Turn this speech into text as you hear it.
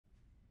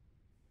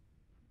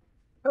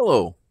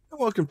Hello, and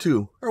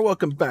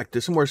welcome back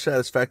to some more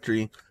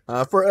Satisfactory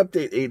for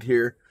update 8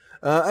 here.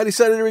 I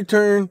decided to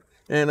return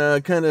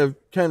and kind of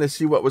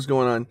see what was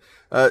going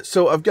on.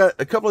 So I've got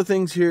a couple of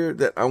things here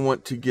that I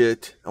want to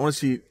get. I want to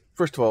see,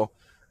 first of all,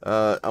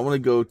 I want to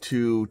go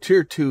to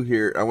tier 2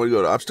 here. I want to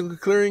go to obstacle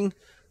clearing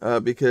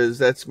because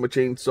that's my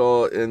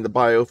chainsaw and the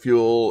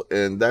biofuel,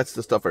 and that's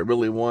the stuff I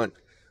really want.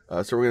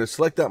 So we're going to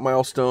select that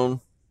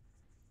milestone.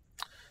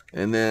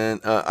 And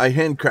then I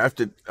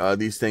handcrafted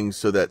these things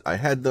so that I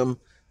had them.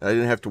 I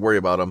didn't have to worry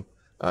about them.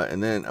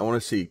 And then I want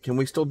to see, can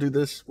we still do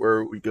this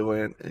where we go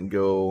in and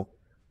go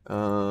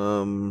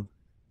part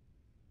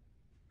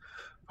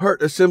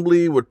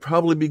assembly would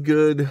probably be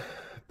good,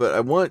 but I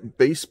want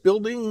base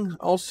building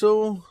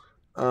also.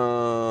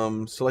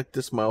 Select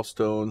this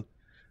milestone.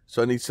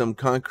 So I need some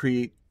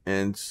concrete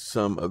and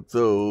some of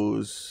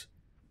those.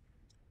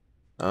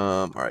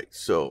 All right,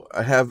 so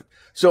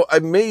I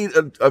made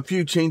a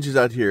few changes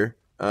out here.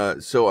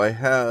 So I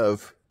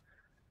have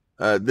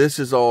this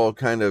is all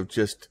kind of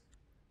just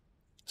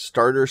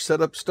starter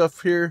setup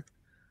stuff here.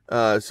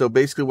 So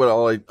basically what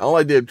all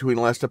I did between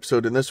the last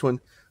episode and this one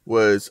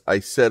was I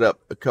set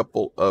up a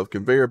couple of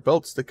conveyor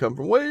belts that come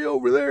from way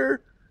over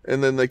there,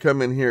 and then they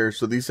come in here.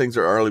 So these things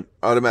are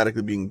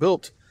automatically being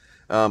built.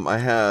 I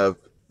have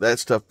that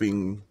stuff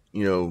being,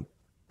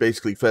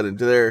 basically fed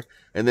into there,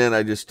 and then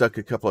I just stuck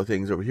a couple of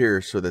things over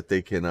here so that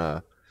they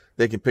can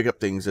pick up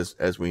things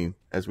as we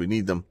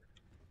need them.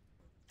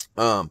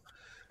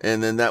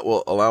 And then that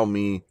will allow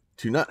me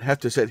to not have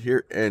to sit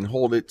here and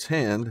hold its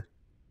hand,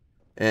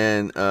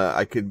 and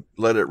I could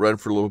let it run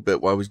for a little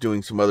bit while I was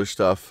doing some other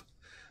stuff.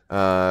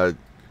 I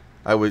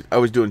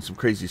was doing some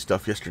crazy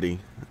stuff yesterday,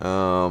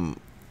 doing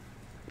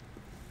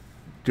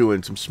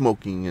some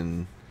smoking,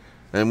 and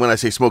when I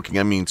say smoking,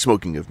 I mean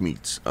smoking of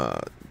meats.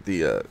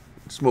 The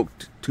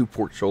smoked 2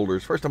 pork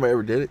shoulders. First time I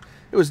ever did it.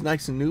 It was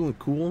nice and new and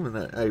cool,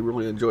 and I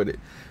really enjoyed it.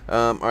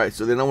 All right,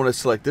 so then I want to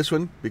select this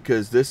one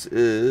because this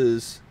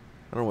is,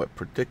 I don't know what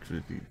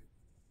predicted. I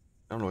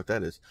don't know what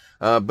that is.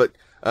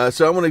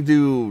 So I want to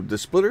do the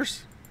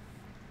splitters.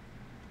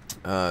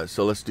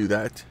 So let's do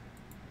that.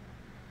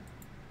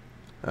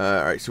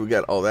 All right, so we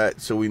got all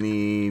that. So we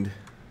need,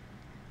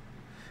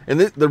 and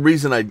the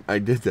reason I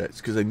did that is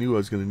because I knew I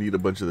was going to need a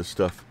bunch of this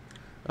stuff,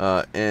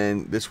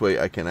 and this way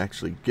I can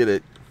actually get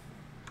it.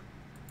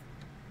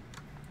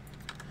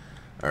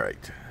 All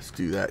right, let's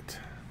do that.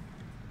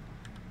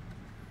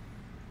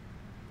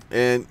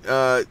 And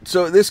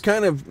so this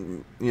kind of,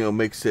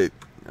 makes it,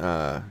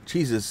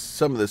 cheeses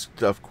some of this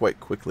stuff quite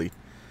quickly.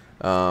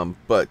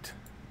 But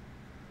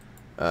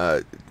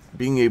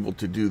being able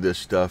to do this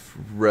stuff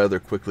rather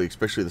quickly,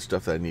 especially the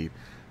stuff that I need.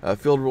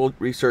 Field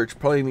research,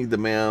 probably need the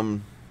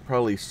MAM,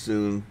 probably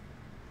soon.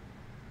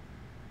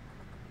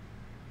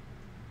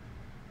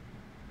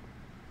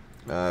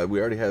 We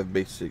already have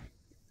basic,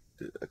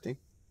 I think.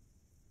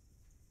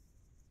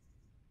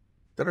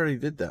 That already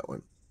did that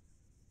one.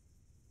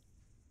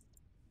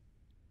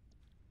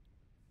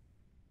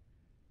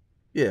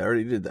 Yeah, I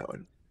already did that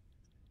one.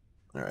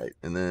 All right,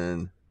 and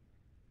then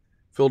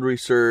field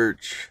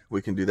research,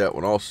 we can do that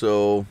one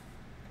also.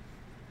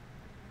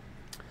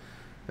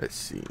 Let's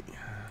see.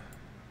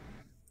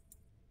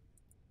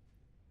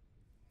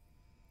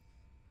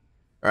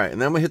 All right, and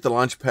then I'm gonna hit the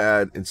launch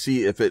pad and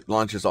see if it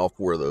launches all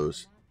 4 of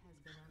those.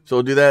 So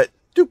we'll do that.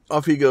 Doop,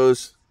 off he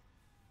goes.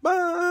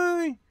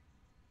 Bye.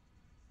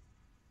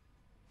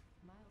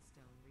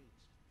 Milestone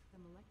reached.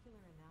 The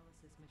molecular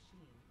analysis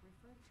machine,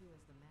 referred to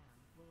as the MAM,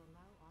 will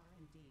allow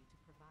R&D to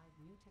provide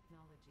new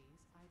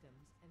technologies,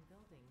 items, and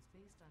buildings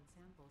based on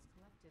samples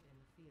collected in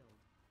the field.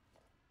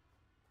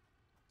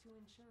 To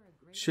ensure a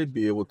great Should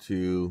be able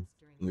to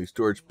in the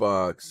storage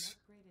box.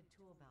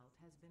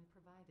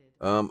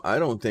 I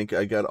don't think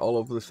I got all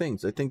of the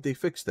things. I think they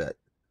fixed that.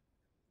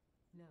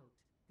 Note,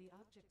 the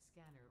object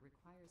scanner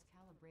requires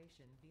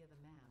calibration via the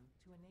MAM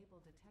to enable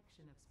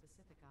detection of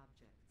specific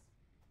objects.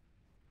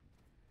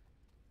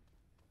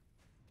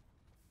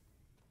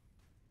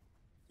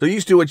 So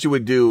used to what you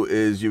would do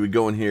is you would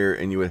go in here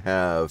and you would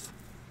have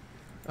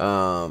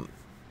all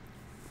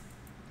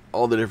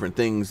the different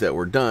things that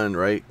were done,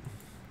 right?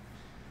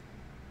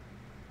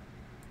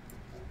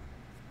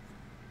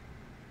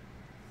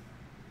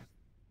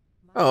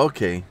 Oh,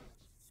 okay.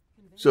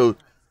 So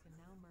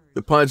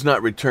the pod's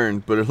not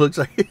returned, but it looks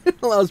like it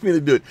allows me to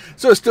do it.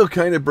 So it's still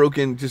kind of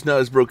broken, just not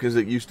as broken as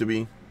it used to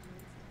be.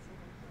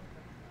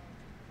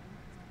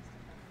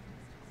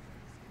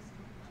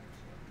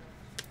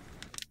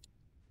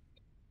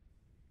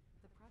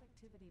 The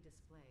productivity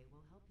display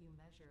will help you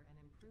measure and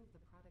improve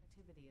the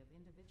productivity of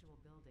individual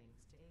buildings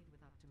to aid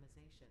with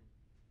optimization.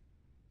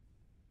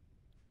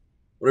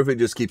 What if it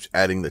just keeps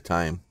adding the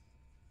time?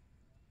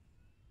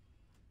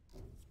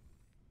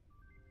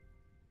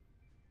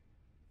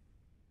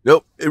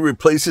 Nope, it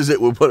replaces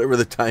it with whatever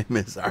the time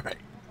is. All right.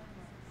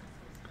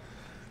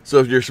 So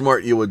if you're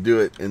smart, you would do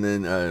it and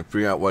then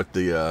figure out what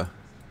the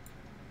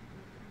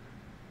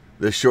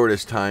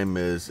shortest time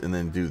is and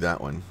then do that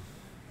one.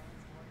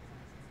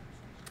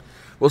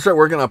 We'll start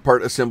working on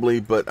part assembly,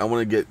 but I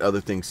want to get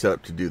other things set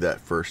up to do that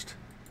first.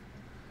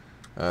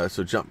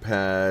 So jump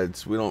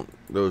pads, we don't.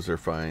 Those are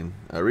fine.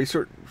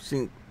 Resource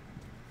sync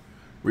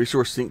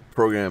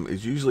program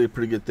is usually a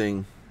pretty good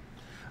thing.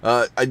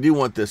 I do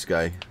want this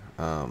guy.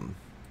 So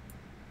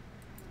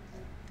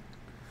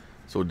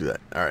we'll do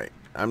that. All right.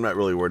 I'm not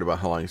really worried about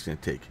how long it's going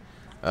to take.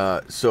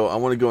 So I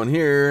want to go in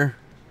here.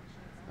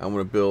 I want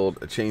to build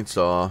a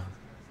chainsaw.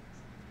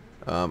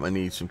 I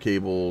need some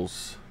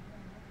cables.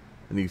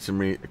 I need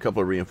a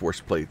couple of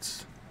reinforced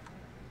plates.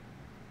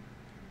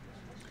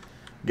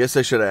 Guess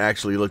I should have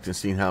actually looked and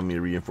seen how many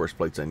reinforced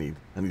plates I need.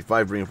 I need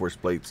 5 reinforced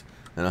plates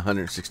and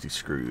 160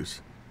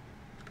 screws.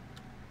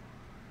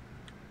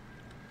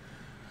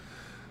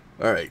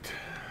 All right.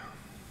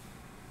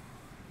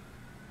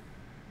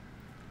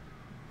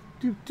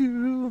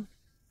 Do.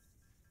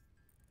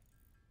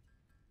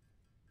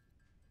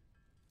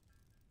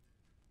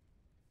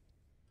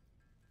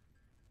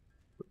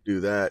 Do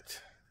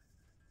that.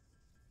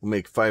 We'll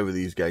make 5 of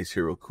these guys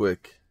here real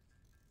quick.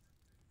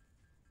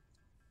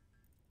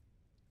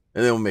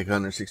 And then we'll make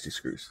 160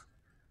 screws.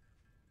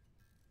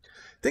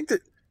 I think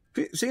that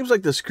it seems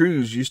like the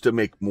screws used to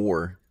make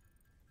more.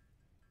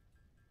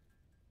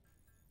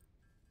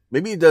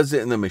 Maybe it does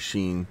it in the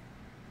machine.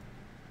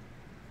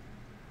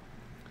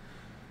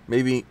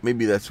 Maybe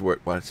that's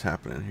what's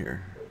happening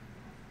here.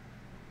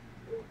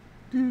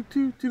 Need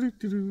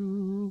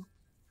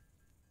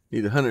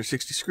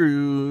 160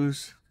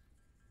 screws.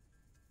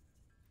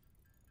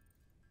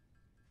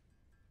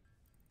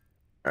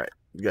 All right,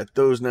 we got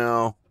those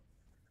now.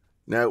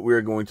 Now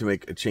we're going to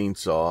make a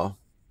chainsaw,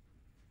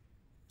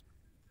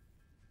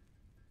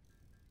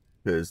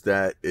 because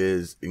that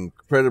is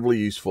incredibly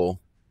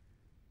useful.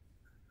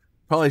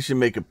 Probably should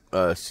make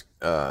a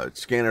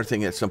scanner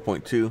thing at some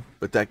point too,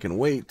 but that can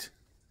wait.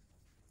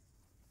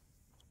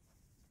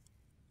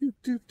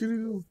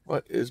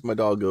 What is my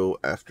doggo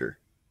after?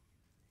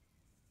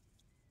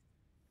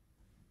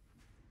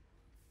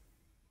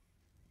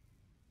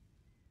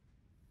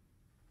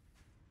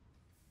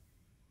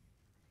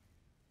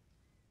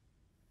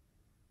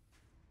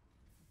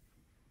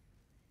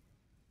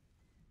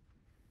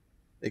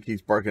 I think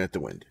he's barking at the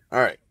wind. All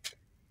right.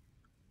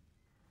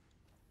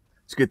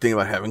 It's a good thing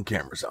about having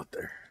cameras out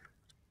there.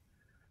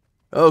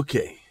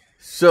 Okay.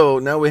 So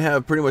now we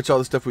have pretty much all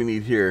the stuff we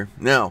need here.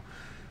 Now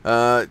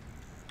that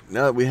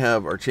we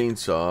have our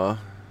chainsaw,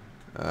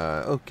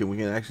 okay, we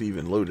can actually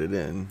even load it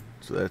in.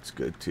 So that's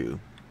good too.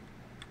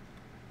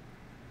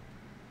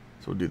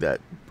 So we'll do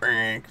that.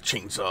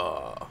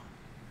 Chainsaw.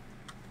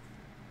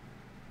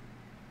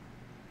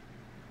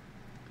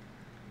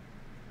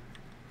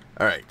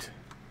 All right.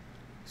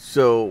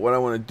 So what I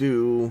want to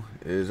do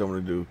is I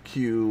want to do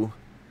Q.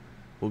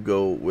 We'll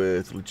go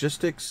with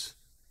logistics.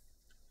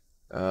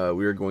 We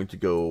are going to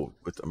go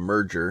with a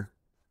merger.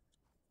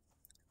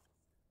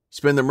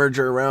 Spin the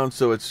merger around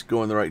so it's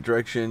going the right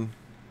direction.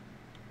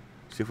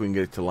 See if we can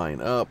get it to line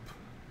up.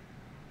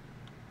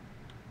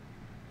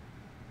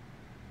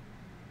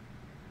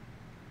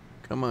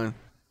 Come on.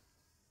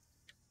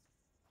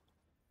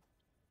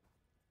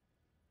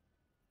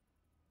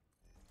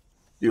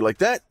 Do you like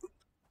that?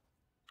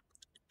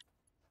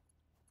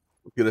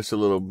 Get us a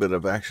little bit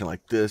of action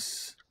like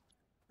this,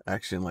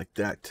 action like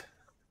that,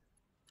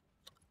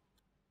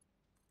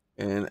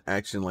 and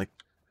action like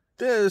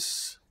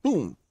this.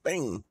 Boom,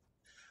 bang.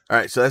 All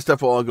right, so that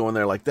stuff will all go in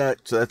there like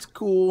that. So that's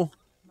cool.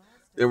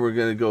 Then we're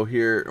going to go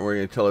here and we're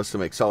going to tell us to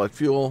make solid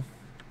fuel.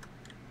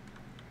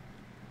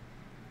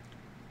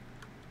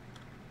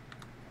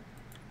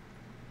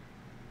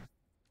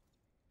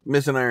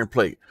 Miss an iron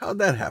plate. How'd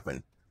that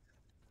happen?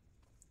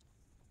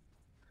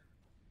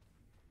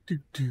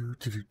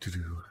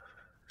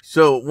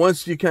 So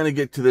once you kind of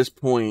get to this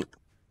point,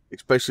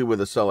 especially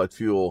with a solid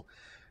fuel,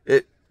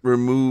 it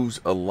removes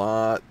a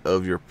lot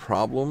of your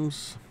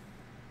problems.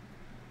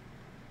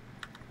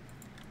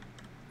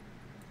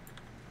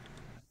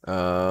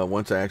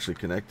 Once I actually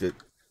connect it.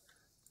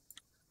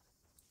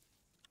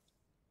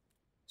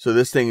 So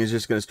this thing is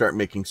just going to start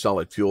making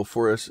solid fuel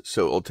for us.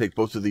 So it'll take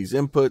both of these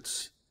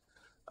inputs,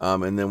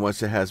 and then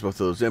once it has both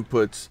of those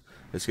inputs,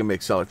 it's going to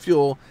make solid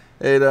fuel.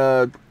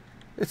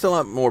 It's a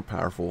lot more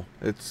powerful.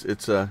 It's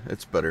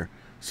better.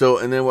 So,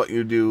 and then what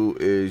you do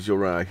is you'll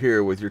run out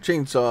here with your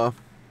chainsaw,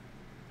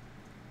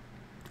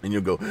 and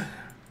you'll go.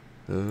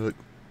 Oh,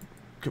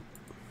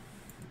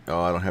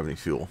 I don't have any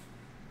fuel.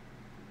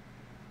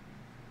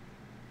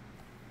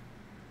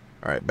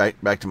 All right,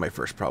 back to my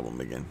first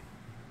problem again.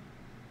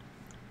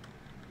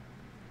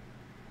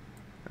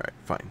 All right,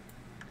 fine.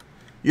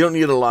 You don't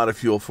need a lot of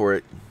fuel for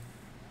it.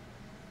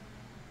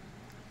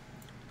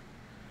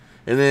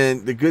 And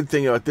then the good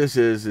thing about this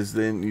is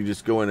then you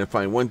just go in and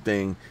find one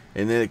thing,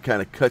 and then it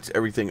kind of cuts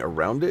everything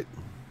around it.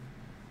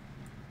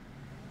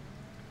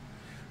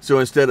 So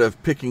instead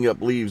of picking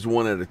up leaves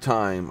one at a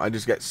time, I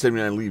just got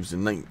 79 leaves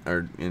in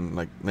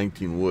like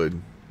 19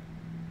 wood.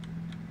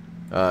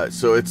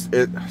 So it's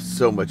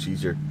so much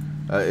easier.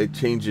 It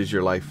changes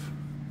your life.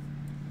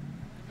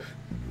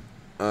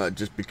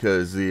 Just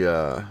because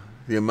the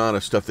amount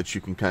of stuff that you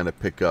can kind of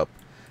pick up,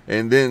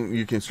 and then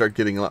you can start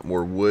getting a lot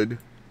more wood.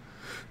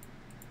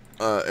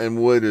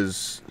 And wood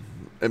is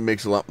it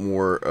makes a lot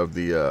more of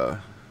the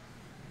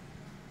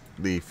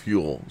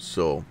fuel,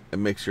 so it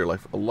makes your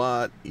life a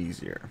lot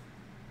easier.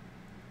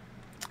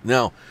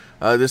 Now,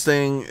 this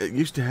thing, it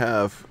used to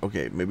have,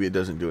 okay, maybe it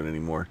doesn't do it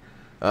anymore.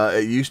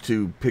 It used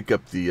to pick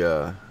up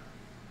the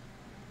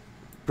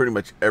pretty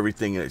much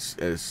everything in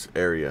its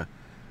area.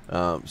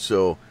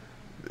 So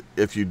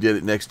if you did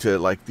it next to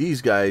like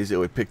these guys, it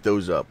would pick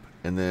those up,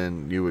 and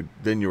then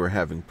you were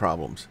having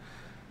problems.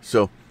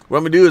 So what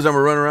I'm gonna do is I'm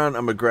gonna run around.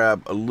 I'm gonna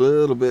grab a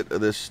little bit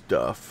of this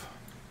stuff.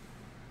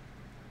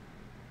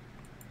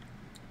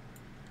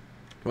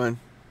 Come on,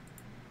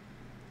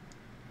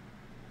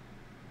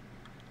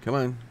 come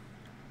on.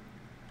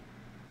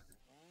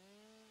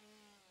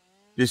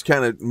 Just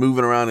kind of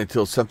moving around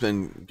until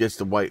something gets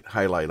the white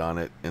highlight on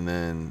it, and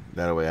then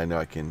that way I know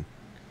I can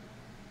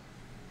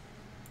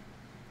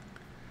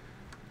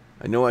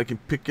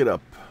pick it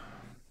up.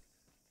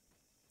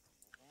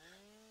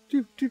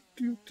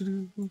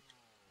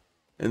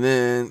 And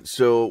then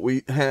so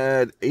we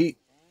had 8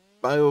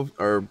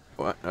 biofuel.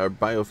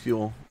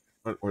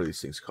 What are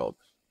these things called?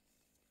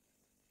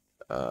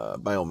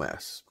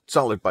 Biomass,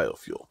 solid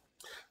biofuel.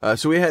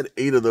 So we had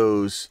 8 of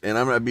those, and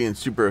I'm not being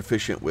super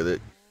efficient with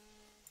it.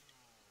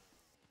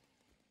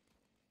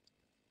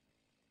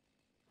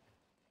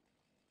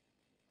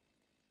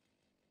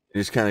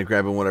 Just kind of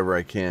grabbing whatever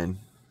I can.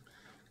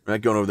 I'm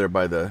not going over there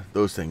by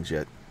those things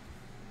yet.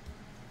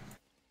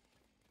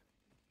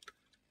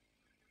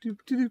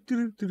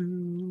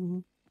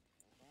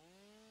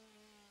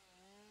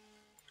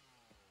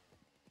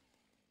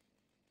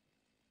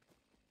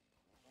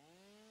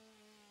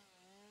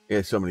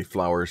 Yeah, so many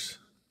flowers.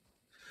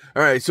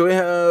 All right, so we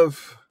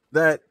have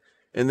that,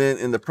 and then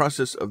in the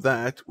process of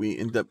that, we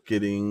end up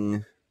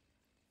getting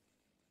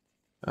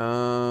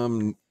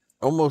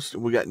almost,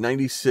 we got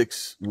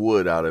 96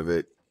 wood out of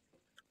it,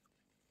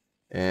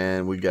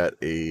 and we got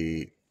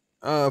a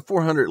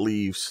 400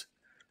 leaves,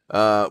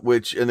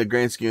 which in the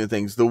grand scheme of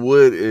things, the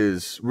wood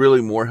is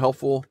really more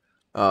helpful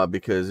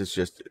because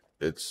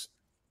it's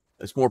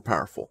more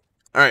powerful.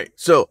 All right,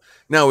 so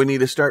now we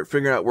need to start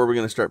figuring out where we're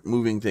going to start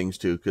moving things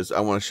to, because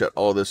I want to shut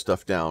all this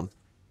stuff down.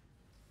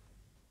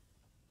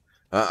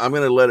 I'm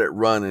going to let it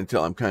run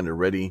until I'm kind of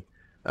ready,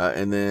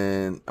 and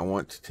then I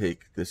want to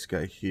take this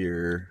guy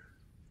here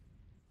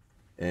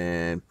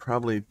and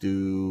probably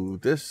do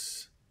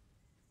this.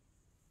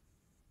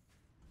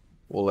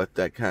 We'll let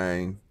that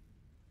kind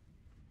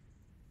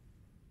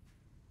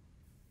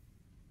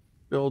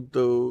build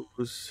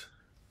those.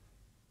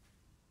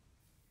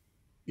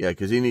 Yeah,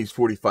 because he needs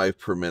 45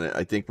 per minute.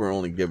 I think we're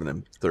only giving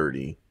him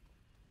 30.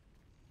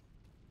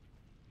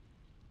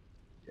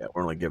 Yeah,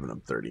 we're only giving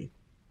him 30.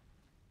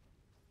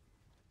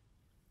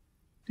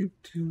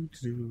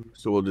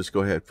 So we'll just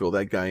go ahead and fill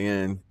that guy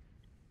in.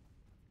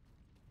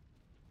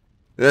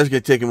 That's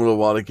going to take him a little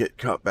while to get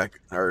caught back,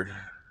 or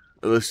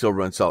let's still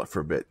run solid for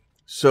a bit.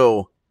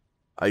 So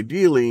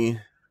ideally,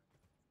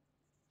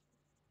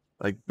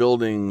 like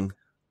building,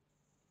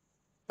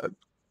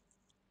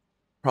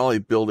 probably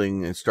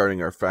building and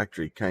starting our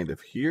factory kind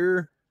of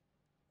here.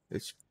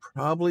 It's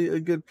probably a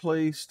good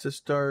place to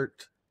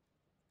start.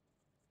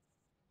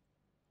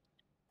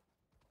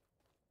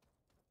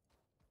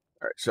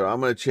 All right, so I'm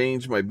going to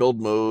change my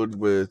build mode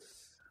with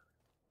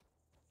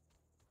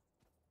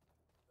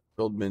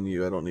build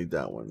menu. I don't need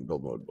that one.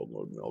 Build mode, build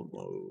mode, build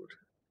mode.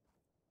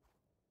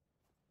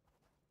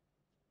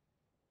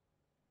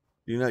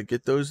 Do you not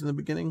get those in the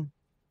beginning?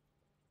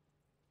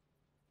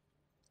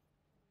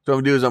 So what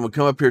I'm going to do is I'm going to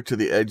come up here to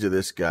the edge of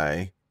this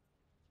guy.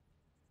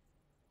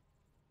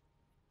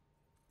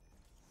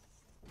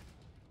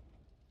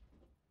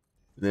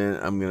 Then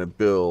I'm going to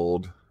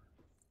build.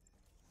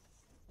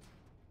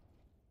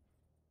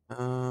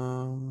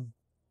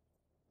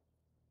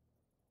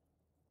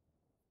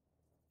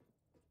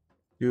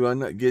 Do I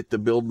not get the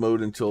build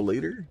mode until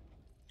later?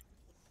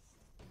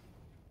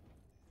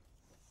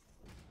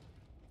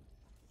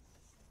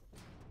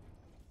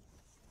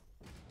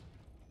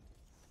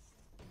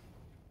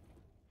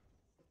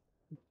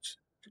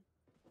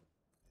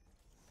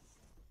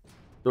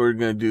 So we're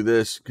going to do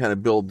this, kind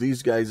of build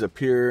these guys up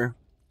here.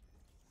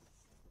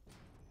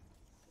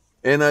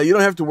 And you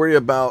don't have to worry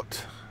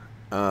about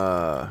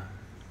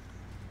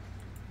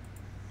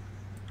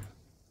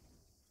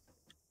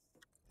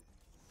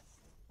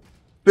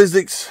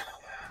physics.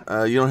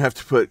 You don't have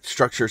to put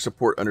structure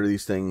support under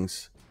these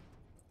things.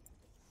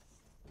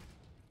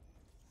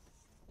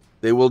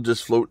 They will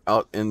just float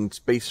out in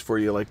space for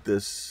you like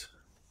this.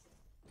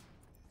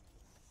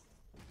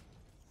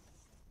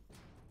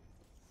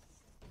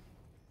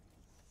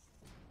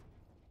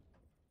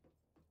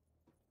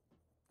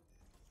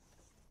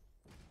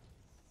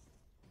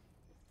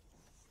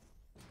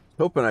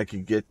 Hoping I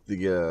could get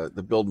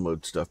the build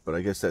mode stuff, but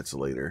I guess that's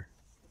later.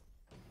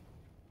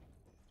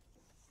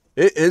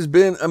 It has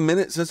been a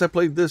minute since I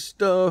played this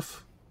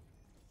stuff.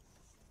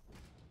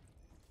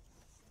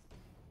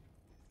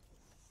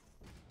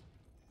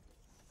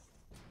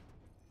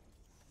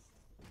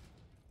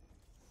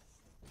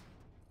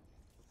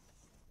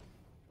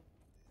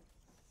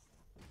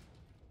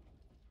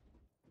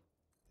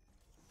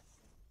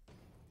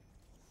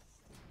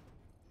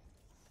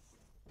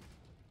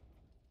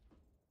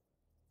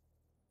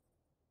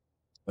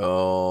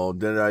 Oh,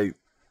 did I?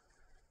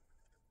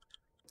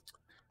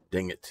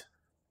 Dang it.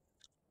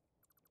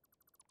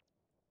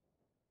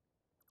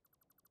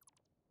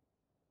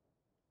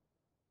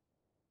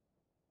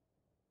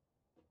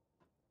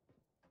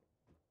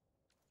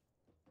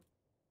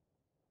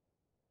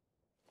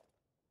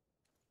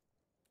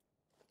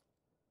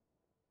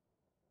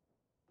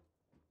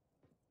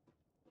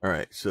 All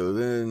right, so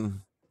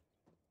then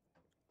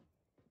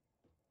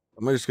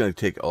I'm just going to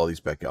take all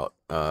these back out.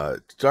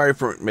 Sorry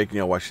for making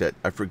y'all watch that.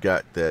 I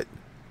forgot that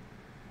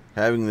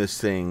having this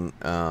thing,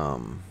 I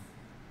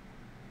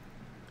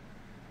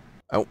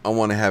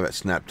want to have it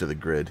snap to the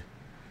grid.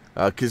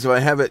 Because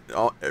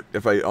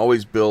if I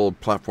always build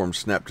platforms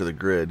snap to the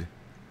grid,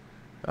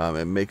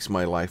 it makes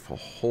my life a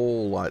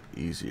whole lot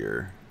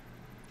easier.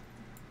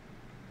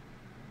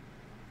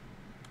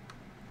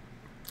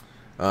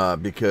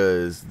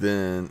 Because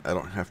then I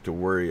don't have to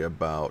worry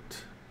about.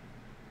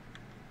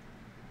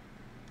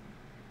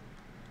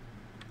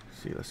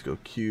 Let's see, let's go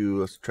Q.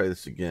 Let's try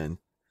this again.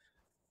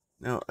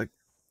 Now,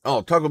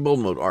 toggle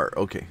build mode R.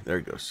 Okay, there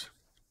it goes.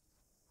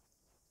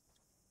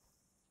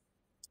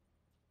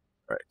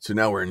 All right, so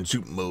now we're in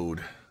zoom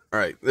mode. All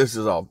right, this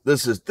will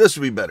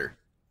be better.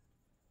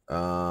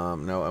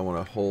 Now I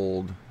want to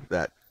hold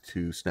that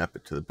to snap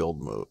it to the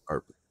build mode.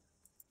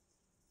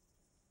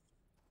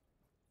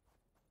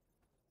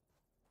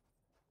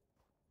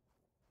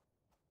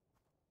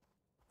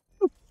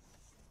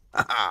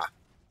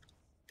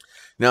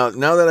 Now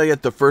that I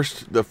get the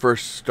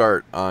first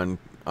start on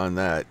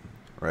that,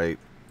 right?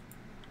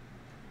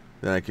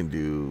 Then I can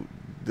do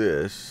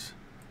this.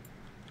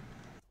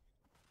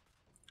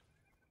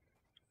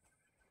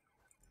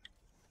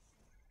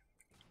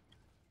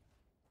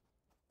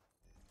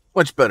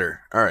 Much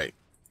better. All right.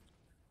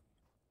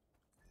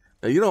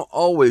 Now you don't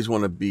always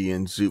want to be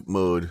in zoom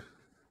mode,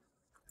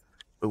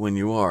 but when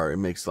you are, it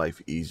makes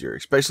life easier,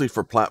 especially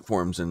for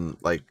platforms and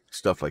like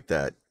stuff like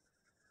that.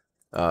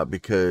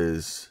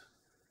 Because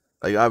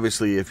like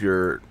obviously if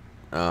you're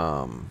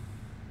I'm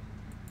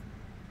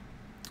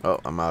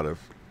out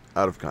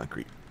of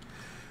concrete.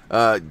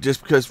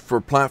 Just because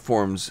for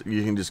platforms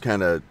you can just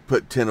kind of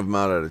put 10 of them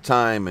out at a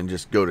time and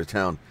just go to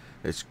town.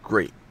 It's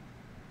great.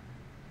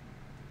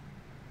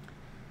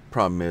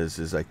 Problem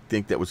is I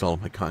think that was all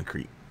my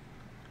concrete.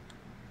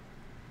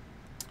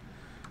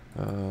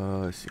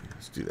 Let's see.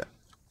 Let's do that.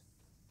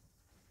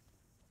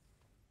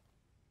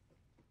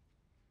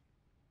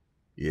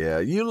 Yeah,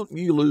 you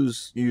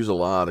use a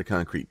lot of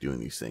concrete doing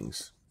these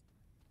things.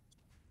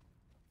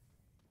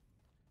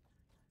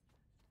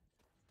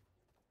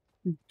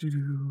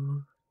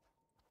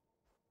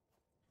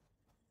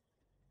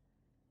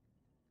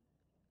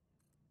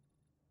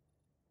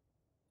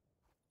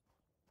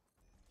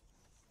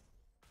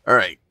 All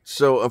right.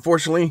 So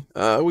unfortunately,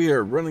 we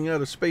are running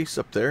out of space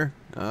up there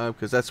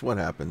because that's what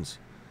happens.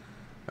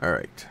 All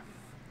right.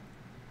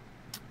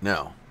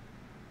 Now,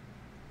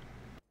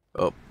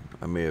 oh,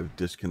 I may have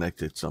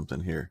disconnected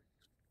something here.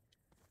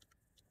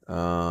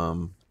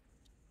 Don't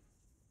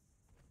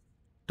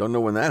know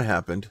when that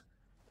happened.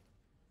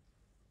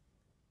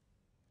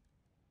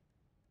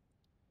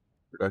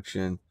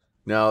 Production.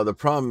 Now the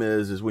problem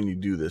is when you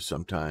do this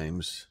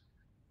sometimes.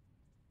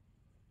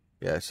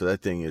 Yeah, so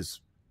that thing is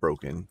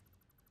broken.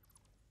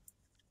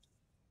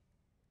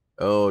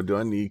 Oh, do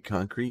I need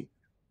concrete?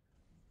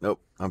 Nope,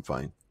 I'm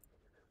fine.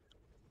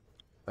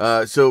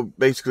 So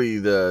basically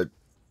that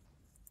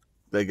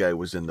guy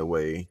was in the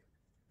way.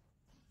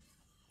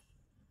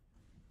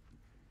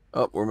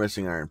 Oh, we're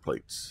missing iron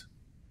plates.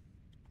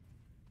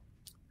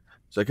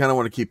 So I kind of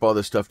want to keep all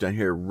this stuff down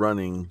here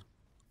running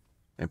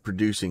and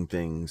producing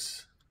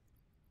things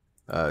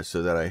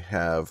so that I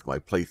have my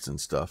plates and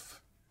stuff.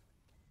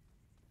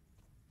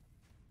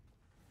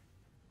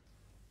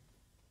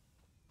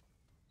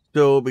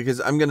 So, because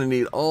I'm going to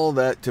need all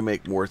that to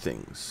make more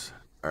things.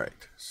 All right,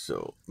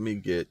 so let me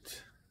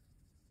get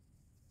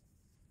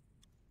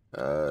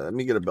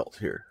a belt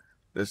here.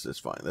 This is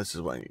fine. This is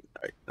what I need.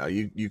 All right, now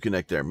you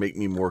connect there. Make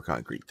me more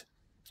concrete.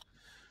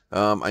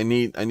 I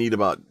need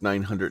about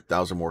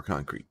 900,000 more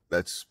concrete.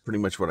 That's pretty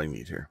much what I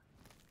need here.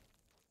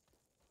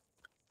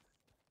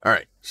 All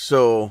right,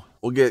 so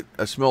we'll get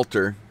a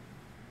smelter.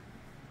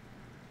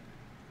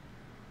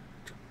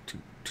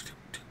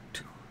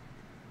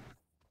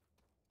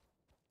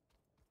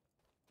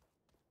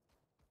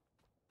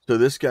 So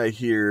this guy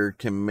here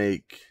can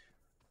make.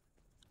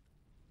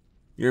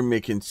 You're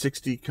making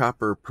 60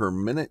 copper per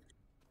minute.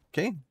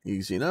 Okay,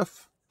 easy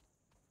enough.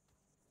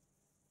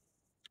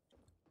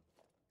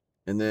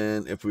 And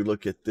then if we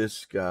look at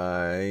this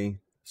guy,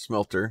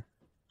 smelter,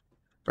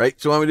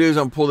 right? So what I'm gonna do is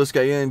I'm gonna pull this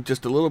guy in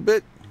just a little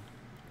bit.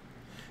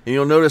 And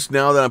you'll notice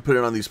now that I'm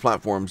putting it on these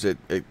platforms, it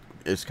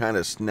is kind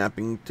of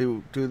snapping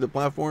to the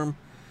platform.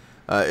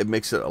 It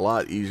makes it a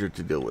lot easier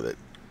to deal with it.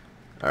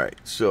 All right,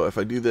 so if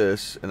I do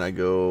this and I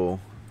go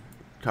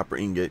copper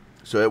ingot,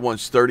 so it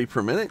wants 30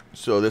 per minute.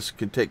 So this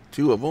can take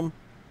 2 of them.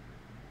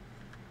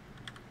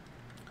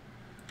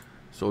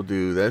 So we'll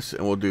do this,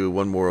 and we'll do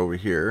one more over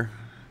here.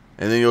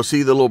 And then you'll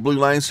see the little blue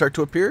lines start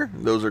to appear.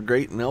 Those are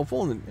great and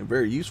helpful and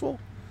very useful.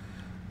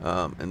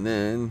 And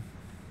then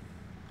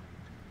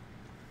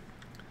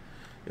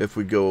if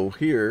we go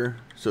here,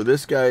 so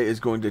this guy is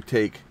going to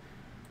take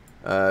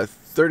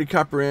 30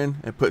 copper in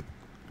and put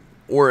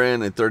ore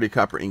in and 30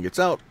 copper ingots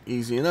out.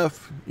 Easy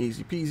enough,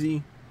 easy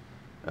peasy.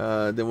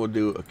 Then we'll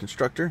do a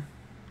constructor,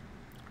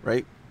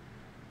 right?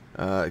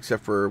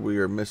 Except for we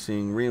are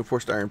missing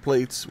reinforced iron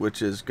plates,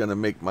 which is going to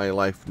make my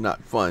life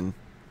not fun.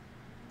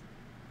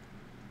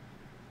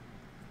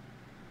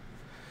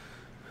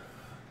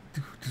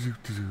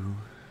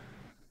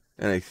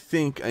 And I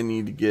think I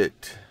need to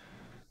get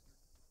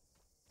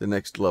the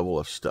next level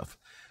of stuff.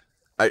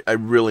 I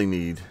really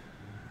need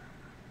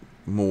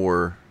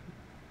more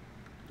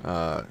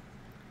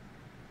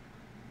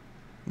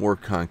more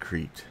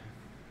concrete.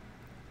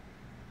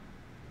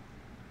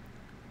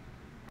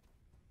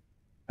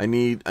 I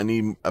need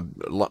a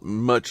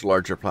much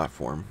larger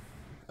platform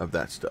of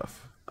that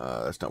stuff.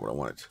 That's not what I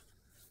wanted.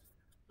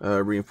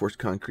 Reinforced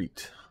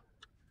concrete.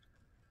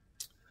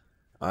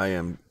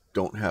 I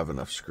don't have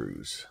enough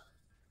screws.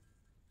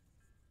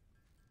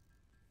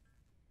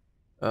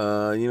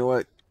 You know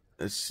what?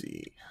 Let's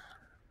see.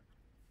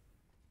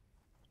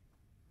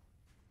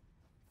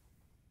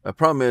 The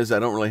problem is I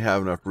don't really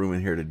have enough room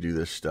in here to do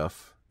this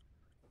stuff.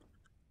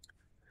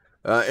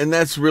 And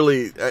that's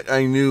really,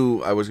 I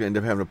knew I was going to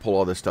end up having to pull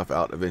all this stuff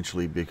out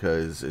eventually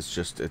because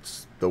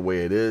it's the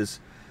way it is.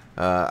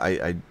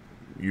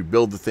 You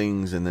build the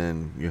things and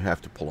then you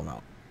have to pull them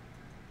out.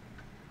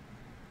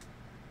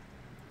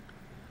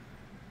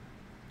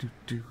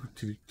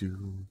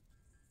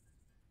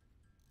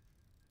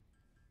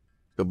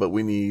 So, but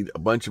we need a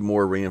bunch of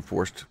more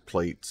reinforced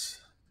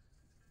plates.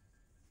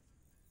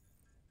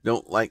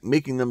 Don't like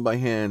making them by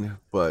hand,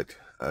 but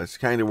it's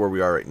kind of where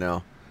we are right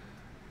now.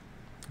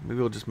 Maybe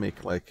we'll just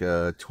make like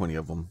 20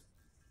 of them.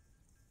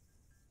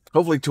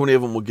 Hopefully 20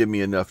 of them will give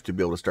me enough to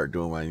be able to start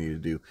doing what I need to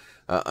do.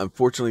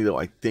 Unfortunately, though,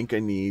 I think I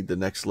need the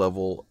next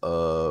level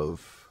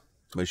of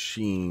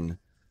machine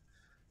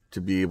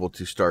to be able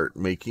to start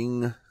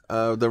making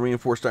the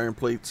reinforced iron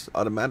plates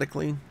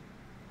automatically.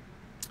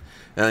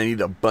 And I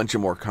need a bunch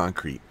of more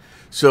concrete.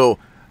 So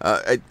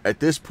at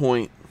this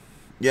point,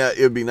 yeah,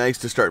 it would be nice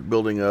to start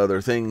building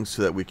other things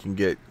so that we can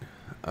get...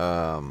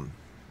 oh,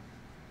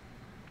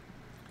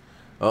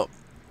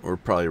 we're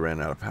probably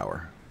ran out of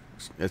power.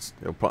 It's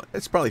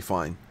probably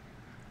fine.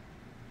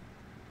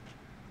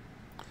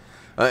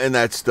 And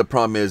that's the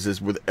problem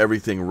is with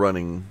everything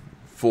running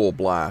full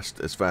blast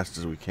as fast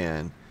as we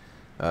can,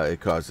 it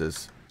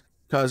causes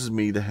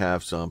me to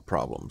have some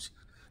problems.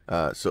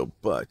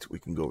 But we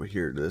can go over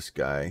here to this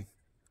guy.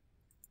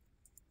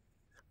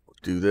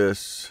 Do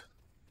this.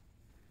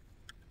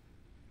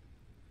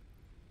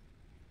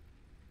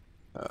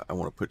 I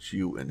want to put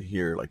you in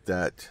here like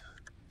that.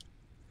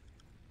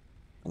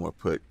 I want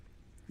to put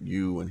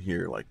you in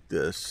here like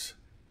this.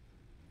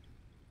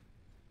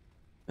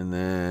 And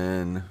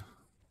then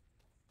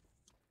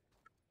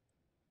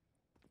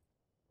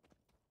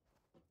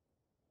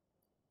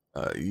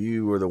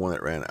you were the one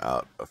that ran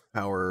out of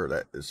power.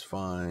 That is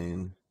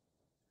fine.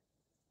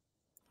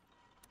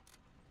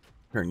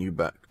 Turn you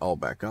all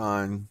back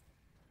on.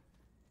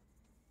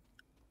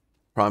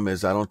 Problem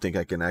is, I don't think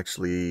I can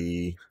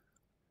actually...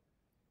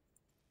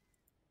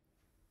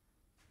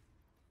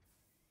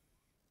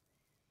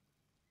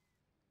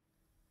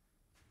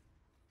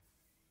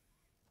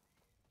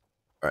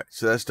 All right,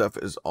 so that stuff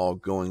is all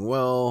going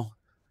well.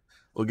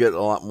 We'll get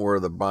a lot more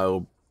of the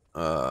bio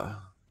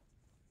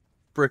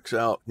bricks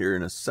out here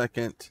in a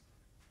second.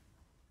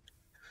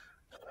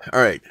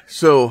 All right,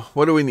 so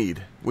what do we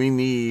need? We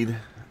need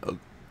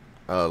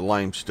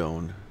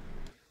limestone,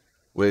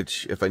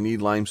 which if I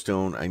need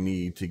limestone, I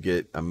need to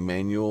get a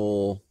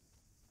manual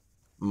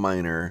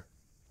miner,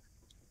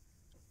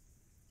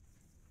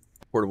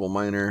 portable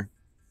miner.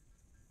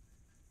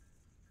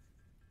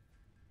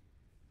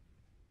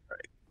 All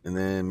right, and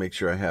then make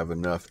sure I have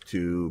enough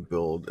to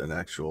build an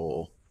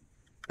actual...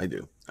 I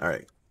do. All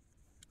right.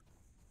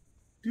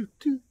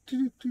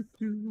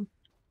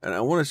 And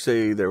I want to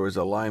say there was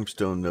a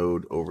limestone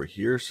node over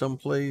here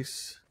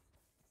someplace.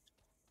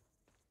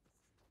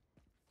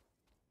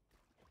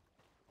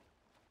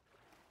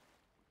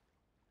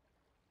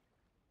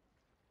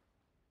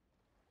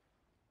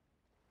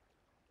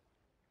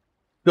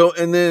 So,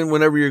 and then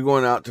whenever you're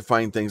going out to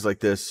find things like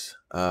this,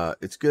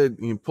 it's good.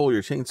 You can pull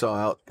your chainsaw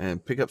out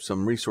and pick up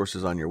some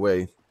resources on your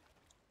way.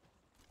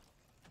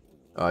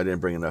 Oh, I didn't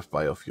bring enough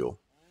biofuel.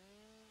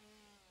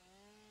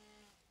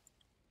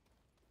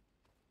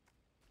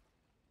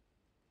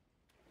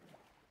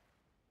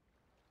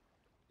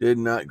 Did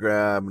not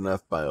grab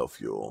enough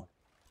biofuel.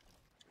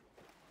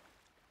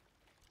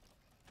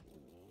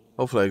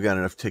 Hopefully I've got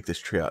enough to take this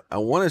tree out. I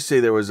want to say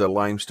there was a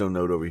limestone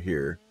node over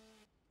here.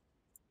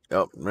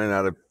 Oh, ran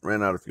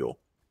out of fuel.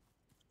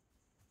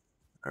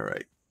 All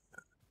right.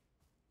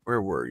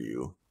 Where were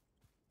you?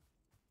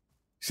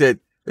 He said,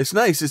 it's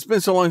nice. It's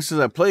been so long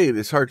since I played.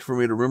 It's hard for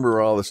me to remember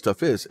where all this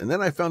stuff is. And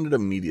then I found it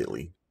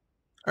immediately.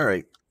 All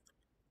right.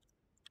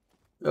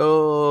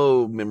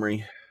 Oh,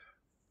 memory.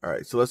 All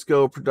right. So let's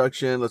go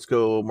production. Let's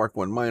go Mark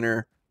 1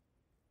 miner.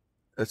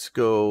 Let's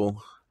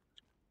go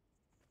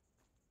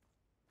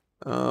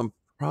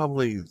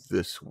Probably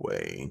this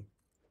way.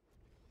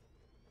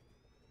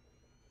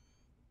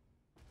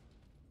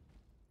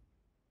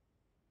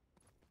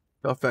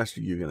 How fast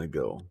are you gonna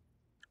go?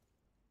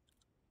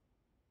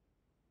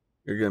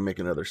 You're gonna make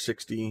another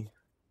 60.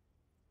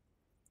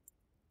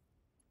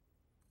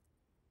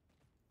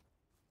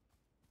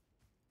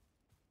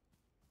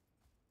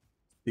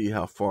 See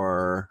how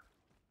far.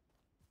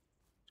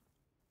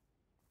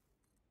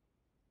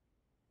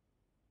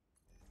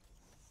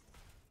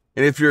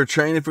 And if you're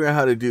trying to figure out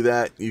how to do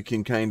that, you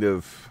can kind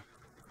of,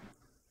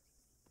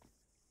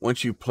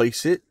 once you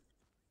place it,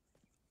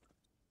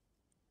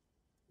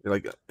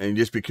 like, and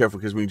just be careful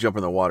because when you jump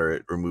in the water,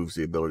 it removes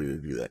the ability to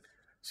do that.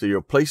 So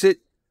you'll place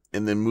it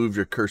and then move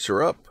your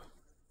cursor up.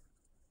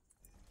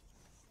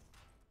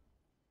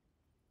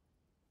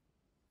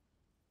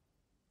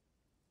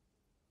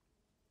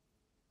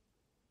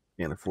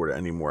 Can't afford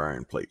any more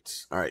iron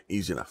plates. All right,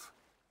 easy enough.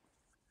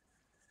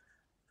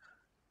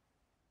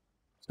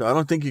 So I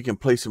don't think you can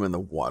place them in the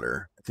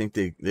water. I think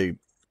they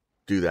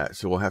do that.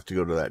 So we'll have to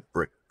go to that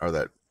brick or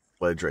that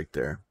ledge right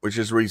there, which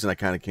is the reason I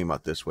kind of came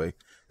out this way,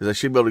 because I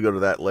should be able to go to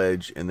that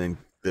ledge and then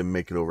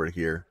make it over to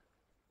here.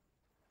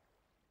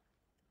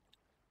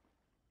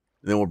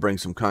 And then we'll bring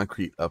some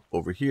concrete up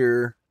over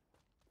here.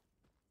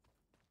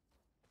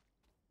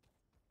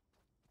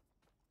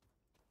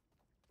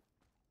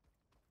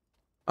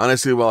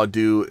 Honestly, what I'll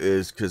do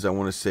is, because I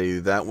want to say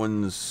that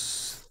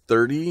one's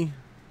 30.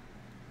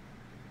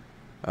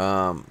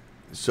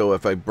 So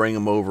if I bring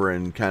them over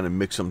and kind of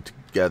mix them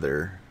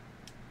together.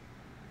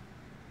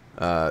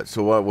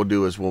 So what we'll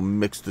do is we'll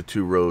mix the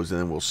two rows and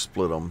then we'll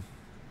split them.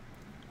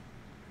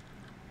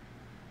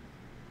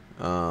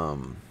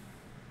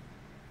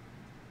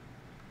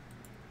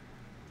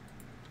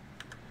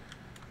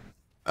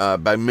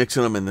 By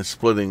mixing them and then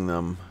splitting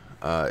them,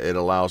 it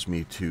allows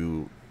me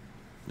to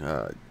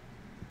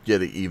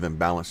get an even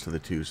balance to the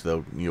two.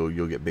 So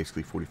you'll get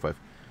basically 45.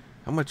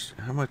 How much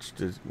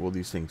will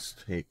these things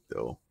take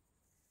though?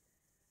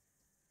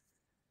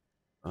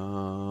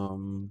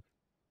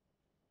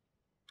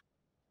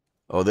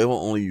 Oh, they will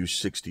only use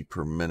 60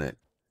 per minute.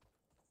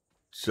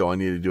 So I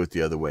need to do it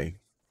the other way.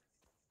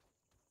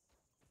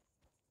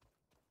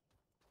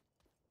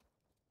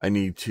 I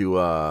need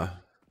to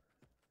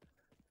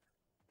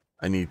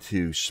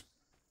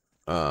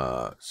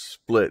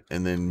split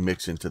and then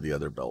mix into the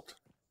other belt.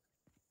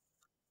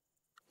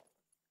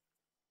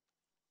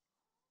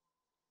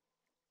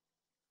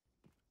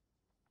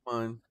 Come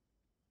on.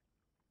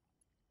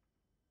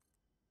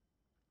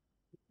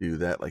 Do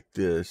that like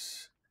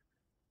this.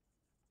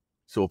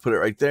 So we'll put it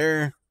right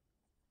there.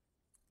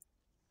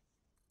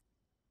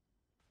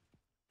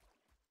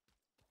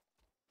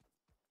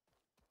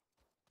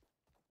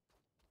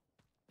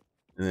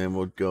 And then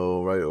we'll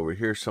go right over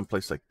here,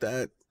 someplace like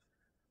that.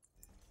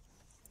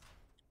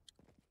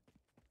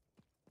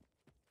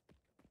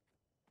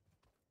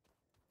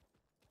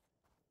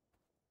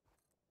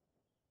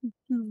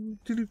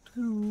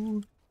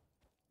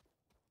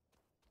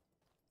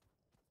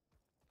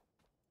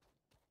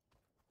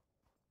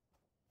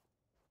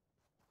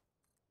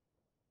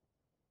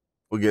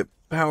 We'll get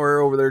power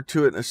over there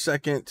to it in a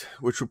second,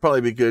 which will probably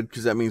be good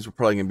because that means we're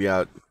probably going to be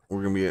out.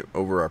 We're going to be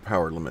over our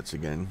power limits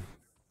again.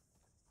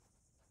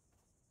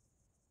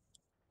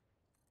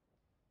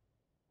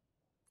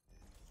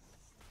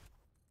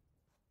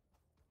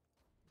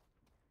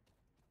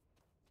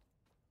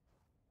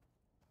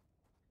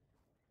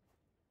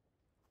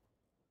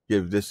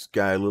 Give this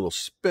guy a little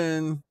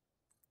spin.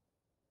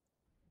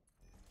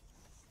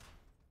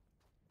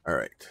 All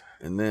right.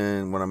 And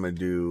then what I'm going to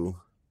do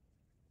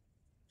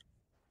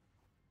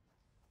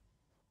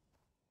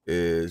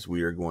is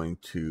we are going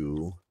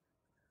to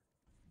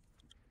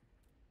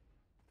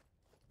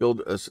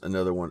build us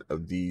another one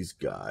of these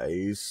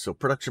guys. So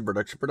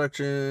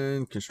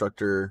production,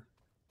 constructor.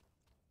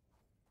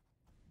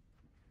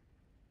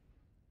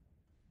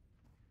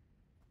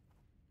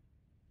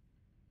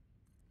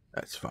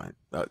 That's fine.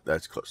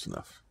 That's close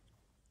enough.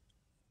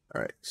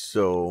 All right.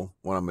 So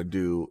what I'm going to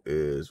do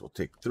is we'll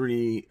take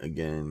 3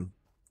 again.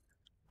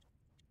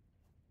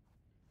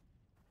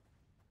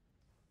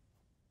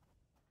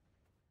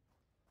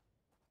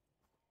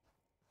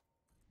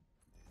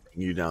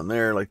 Bring you down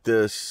there like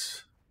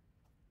this.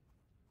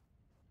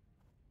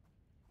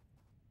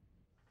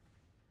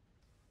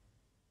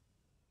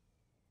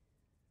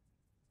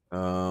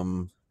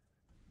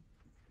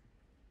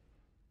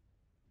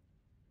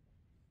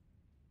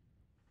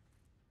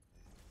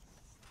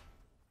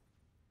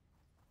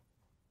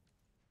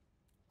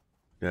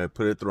 Did I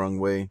put it the wrong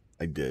way?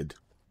 I did.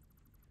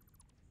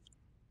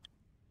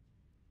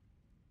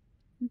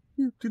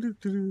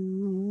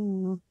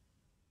 All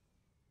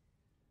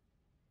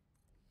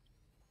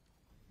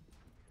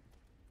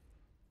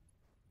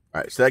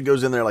right, so that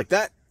goes in there like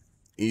that.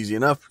 Easy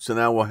enough. So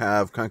now we'll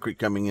have concrete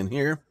coming in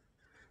here.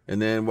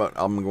 And then what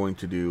I'm going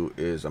to do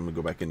is I'm going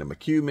to go back into my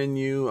queue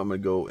menu. I'm going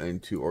to go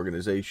into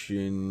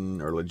organization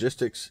or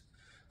logistics.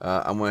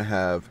 I'm going to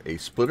have a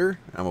splitter.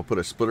 I'm going to put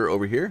a splitter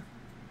over here.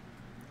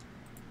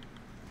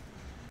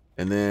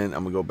 And then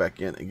I'm going to go back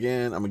in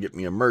again. I'm going to get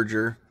me a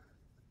merger.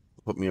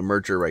 Put me a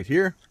merger right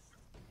here.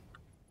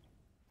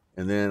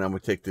 And then I'm going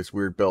to take this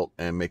weird belt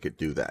and make it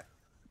do that.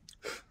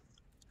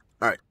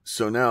 All right,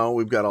 so now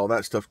we've got all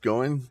that stuff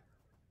going.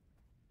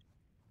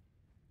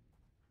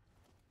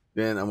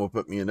 Then I'm going to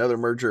put me another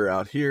merger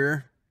out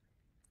here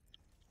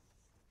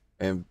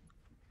and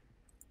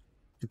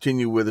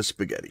continue with a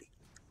spaghetti.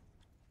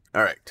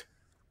 All right.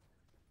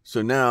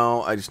 So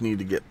now I just need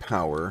to get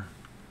power.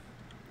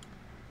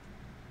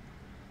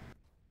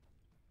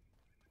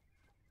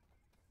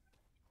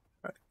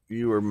 All right,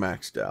 you are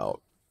maxed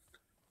out.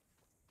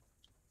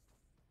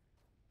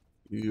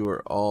 You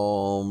are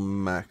all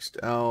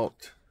maxed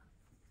out.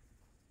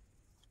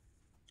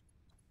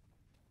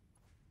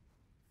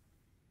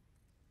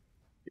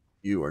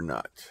 You are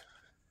not.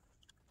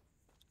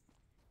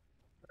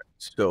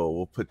 So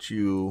we'll put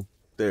you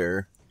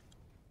there.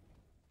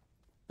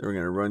 Then we're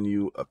going to run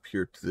you up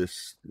here to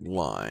this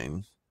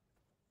line.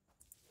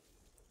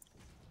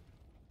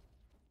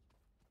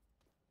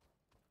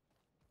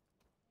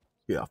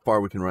 See how far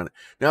we can run it.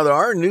 Now there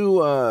are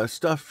new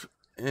stuff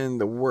in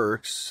the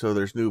works. So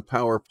there's new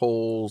power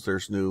poles.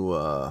 There's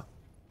new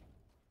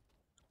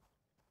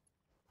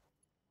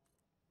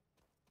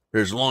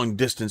there's long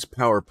distance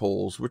power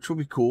poles, which will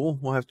be cool.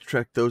 We'll have to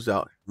check those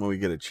out when we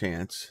get a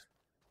chance.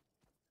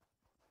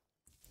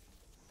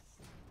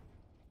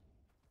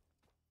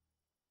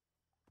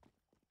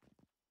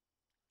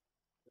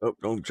 Oh,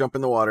 don't jump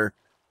in the water.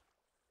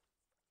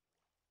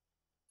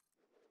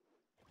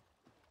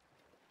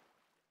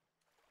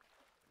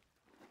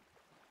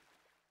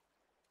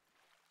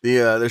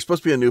 There's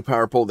supposed to be a new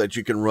power pole that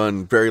you can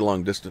run very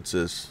long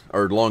distances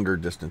or longer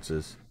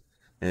distances.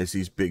 And it's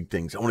these big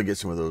things. I want to get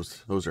some of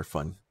those. Those are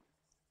fun.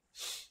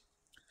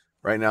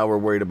 Right now we're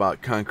worried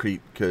about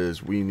concrete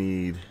because I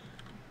need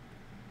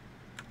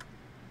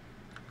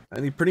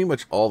pretty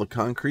much all the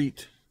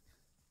concrete.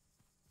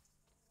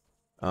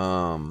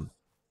 Oh,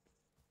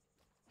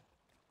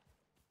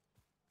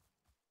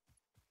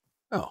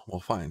 well,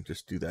 fine.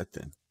 Just do that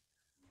then.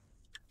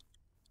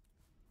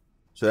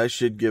 So that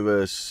should give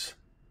us,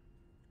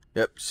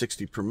 yep,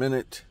 60 per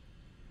minute.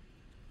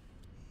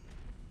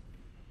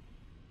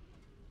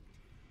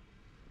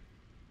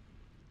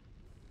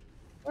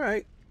 All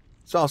right.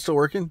 It's all still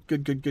working.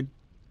 Good, good, good.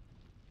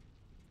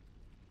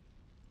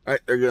 All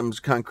right, there comes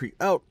concrete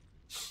out,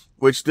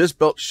 which this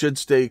belt should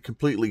stay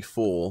completely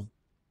full.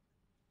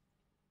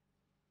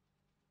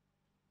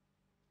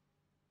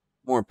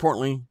 More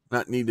importantly,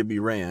 not need to be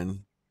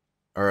ran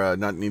or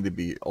not need to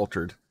be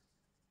altered.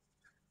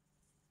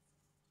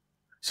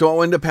 So what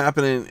will end up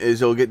happening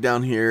is it'll get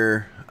down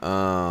here.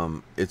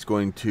 It's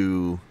going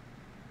to,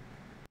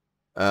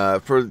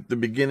 for the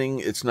beginning,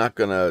 it's not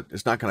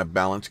gonna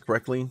balance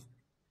correctly,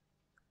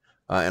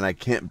 and I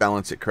can't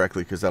balance it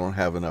correctly because I don't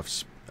have enough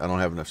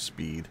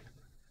speed.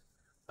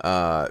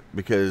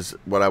 Because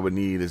what I would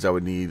need is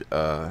like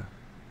a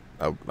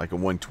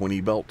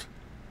 120 belt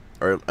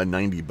or a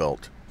 90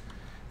 belt.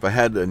 If I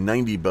had a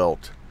 90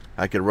 belt,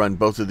 I could run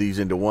both of these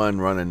into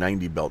one, run a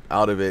 90 belt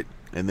out of it,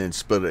 and then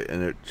split it,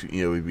 and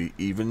it would be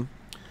even.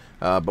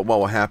 But what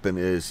will happen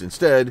is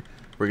instead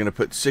we're going to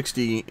put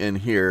 60 in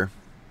here.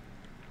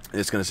 And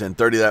it's going to send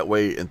 30 that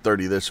way and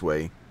 30 this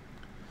way.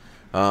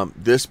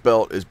 This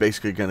belt is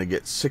basically going to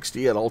get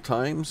 60 at all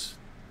times,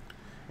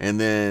 and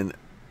then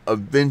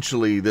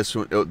eventually this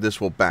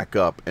will back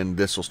up, and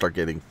this will start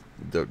getting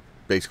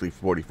basically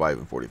 45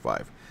 and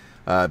 45.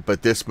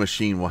 But this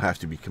machine will have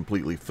to be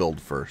completely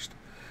filled first.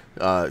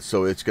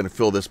 So it's going to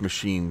fill this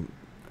machine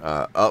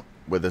up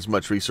with as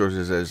much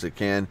resources as it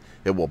can.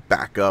 It will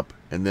back up,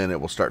 and then it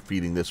will start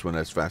feeding this one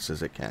as fast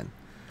as it can.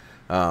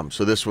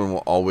 So this one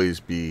will always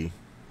be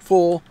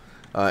full,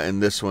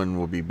 and this one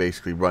will be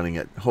basically running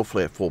at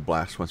hopefully at full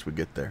blast once we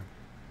get there.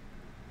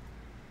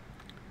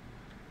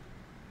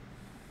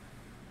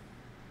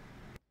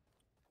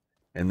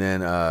 And then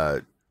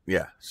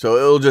yeah, so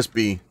it'll just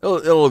be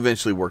it'll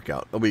eventually work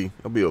out. It'll be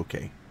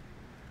okay.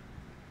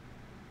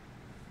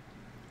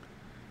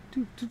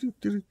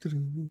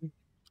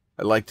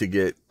 I'd like to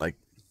get like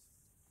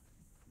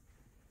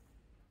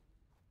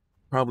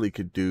probably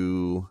could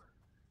do,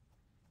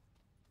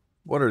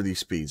 what are these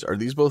speeds? Are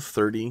these both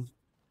 30?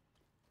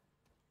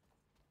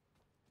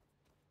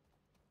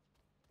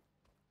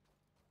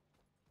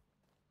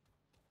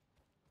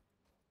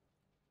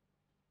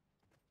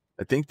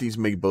 I think these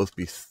may both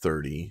be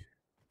 30.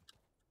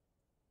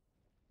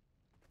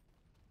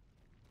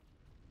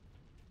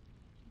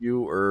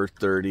 You are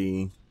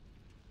 30.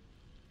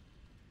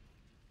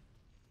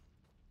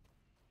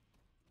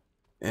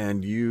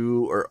 And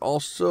you are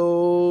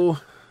also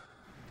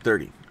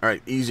 30. All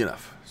right, easy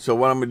enough. So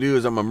what I'm going to do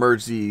is I'm going to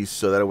merge these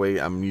so that way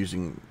I'm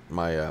using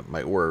my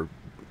my ore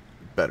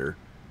better.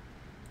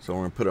 So I'm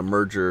going to put a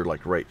merger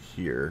like right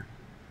here.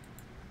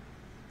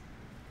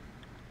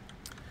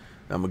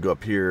 I'm going to go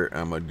up here.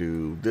 I'm going to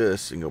do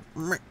this and go.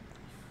 I'm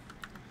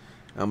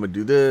going to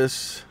do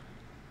this.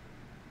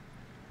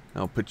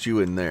 I'll put you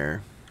in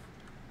there.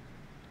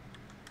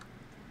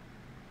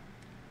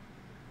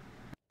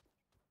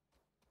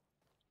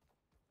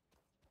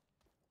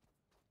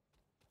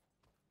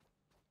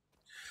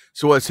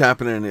 So what's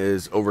happening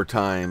is over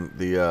time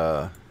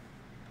the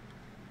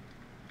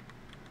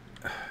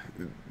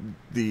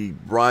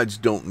rods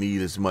don't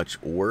need as much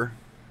ore,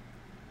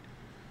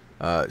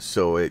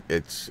 so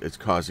it's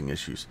causing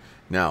issues.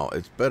 Now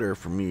it's better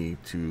for me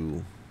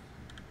to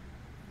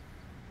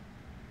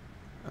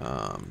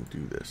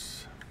do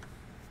this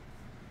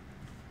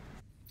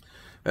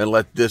and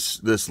let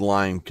this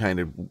line kind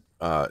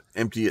of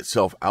empty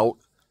itself out,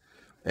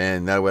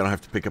 and that way I don't have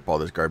to pick up all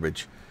this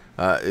garbage.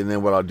 And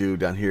then what I'll do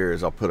down here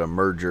is I'll put a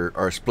merger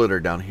or a splitter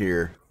down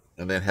here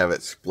and then have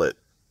it split.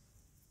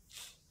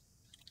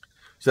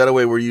 So that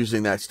way we're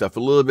using that stuff a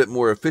little bit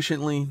more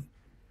efficiently.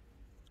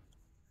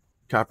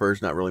 Copper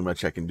is not really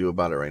much I can do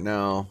about it right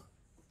now.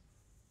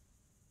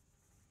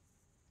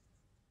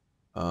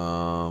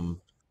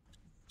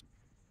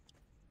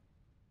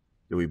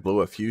 Did we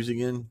blow a fuse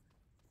again?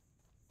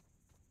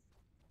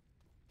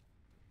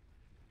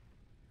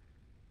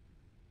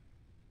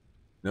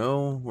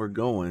 No, we're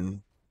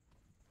going.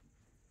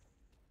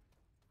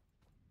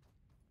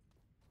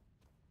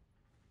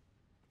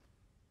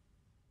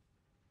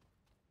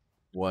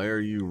 Why are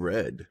you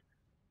red?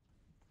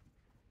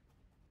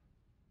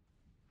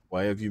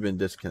 Why have you been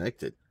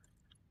disconnected?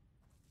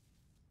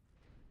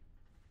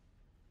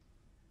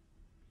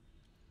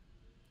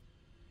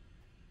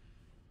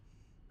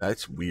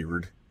 That's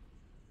weird.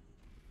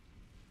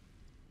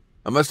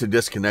 I must have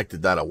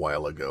disconnected that a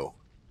while ago.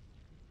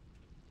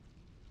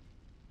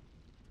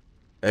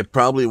 And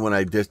probably when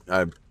I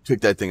took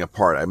that thing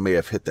apart, I may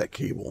have hit that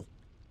cable.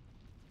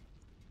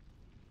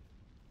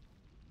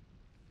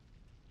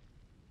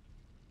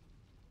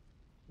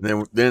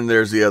 And then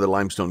there's the other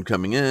limestone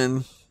coming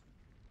in.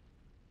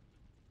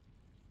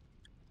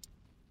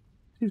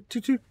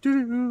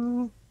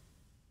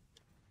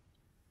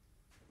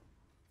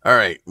 All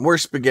right, more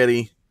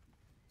spaghetti.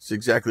 It's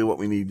exactly what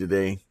we need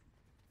today.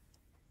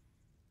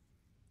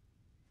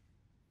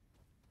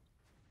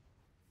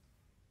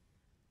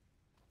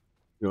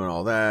 Doing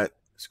all that.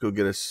 Let's go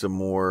get us some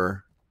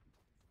more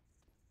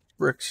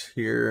bricks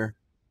here.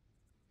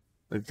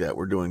 Like that,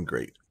 we're doing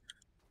great.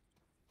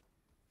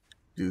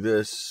 Do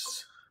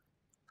this.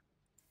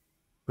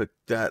 Put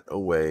that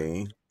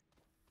away.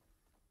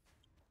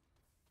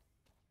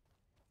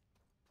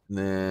 And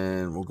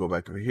then we'll go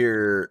back over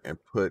here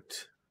and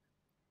put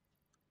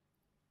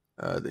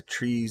the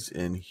trees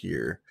in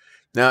here.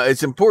 Now,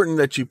 it's important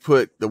that you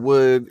put the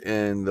wood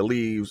and the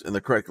leaves in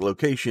the correct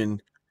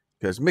location,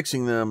 because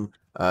mixing them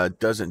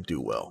doesn't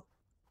do well.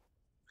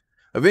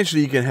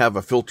 Eventually, you can have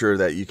a filter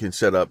that you can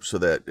set up so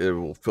that it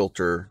will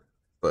filter,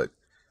 but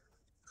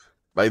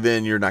by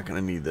then, you're not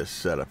going to need this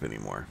setup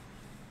anymore.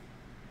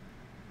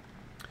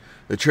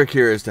 The trick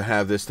here is to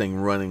have this thing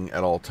running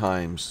at all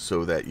times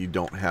so that you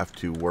don't have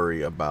to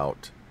worry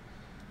about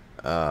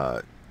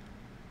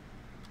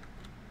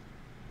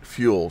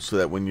fuel, so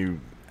that when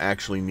you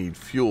actually need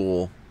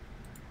fuel,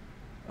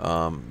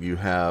 you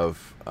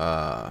have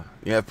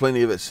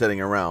plenty of it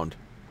sitting around.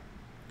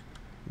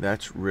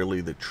 That's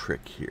really the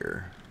trick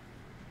here.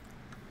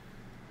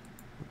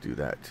 We'll do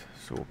that.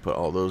 So we'll put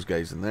all those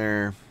guys in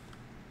there.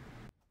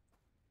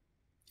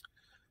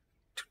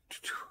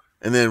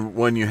 And then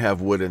when you have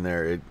wood in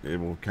there, it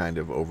will kind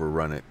of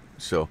overrun it.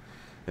 So,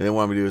 and then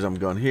what I'm gonna do is I'm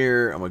going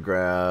here. I'm gonna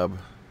grab.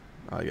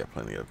 I got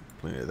plenty of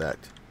that.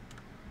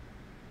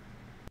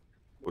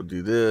 We'll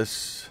do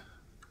this.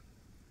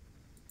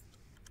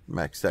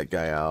 Max that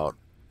guy out.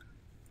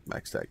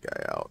 Max that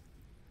guy out.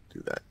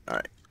 Do that. All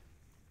right.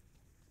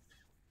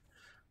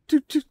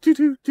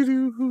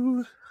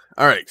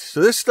 All right.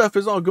 So this stuff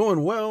is all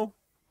going well.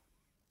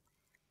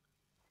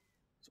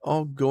 It's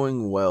all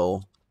going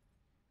well.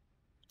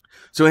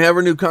 So we have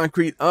our new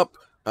concrete up.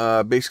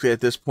 Basically, at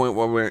this point,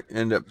 what we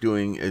end up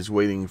doing is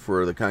waiting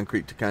for the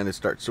concrete to kind of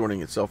start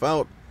sorting itself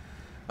out.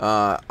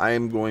 I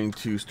am going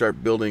to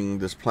start building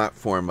this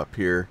platform up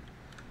here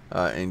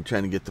and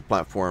trying to get the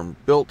platform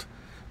built.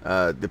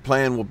 The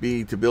plan will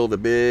be to build a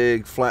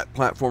big flat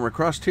platform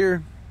across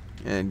here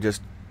and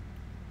just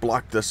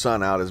block the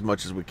sun out as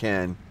much as we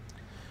can.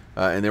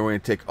 And then we're going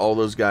to take all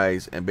those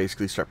guys and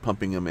basically start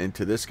pumping them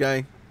into this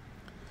guy.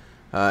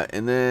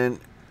 And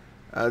then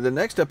the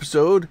next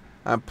episode,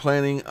 I'm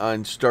planning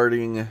on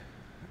starting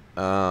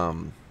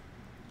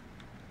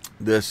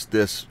this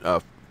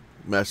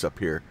mess up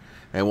here,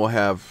 and we'll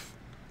have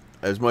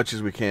as much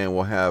as we can.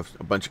 We'll have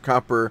a bunch of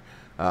copper.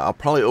 I'll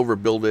probably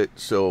overbuild it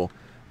so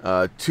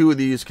 2 of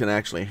these can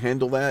actually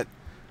handle that.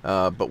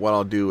 But what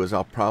I'll do is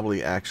I'll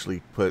probably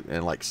actually put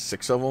in like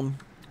 6 of them,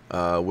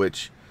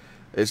 which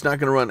it's not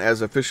going to run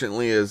as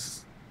efficiently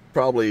as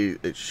probably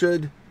it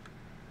should.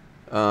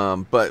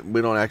 But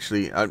we don't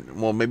actually,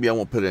 well, maybe I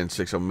won't put in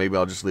 6 of them. Maybe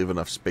I'll just leave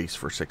enough space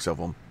for 6 of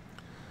them.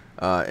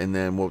 And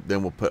then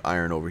we'll put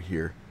iron over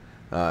here.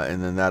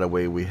 And then that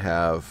way we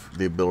have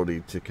the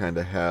ability to kind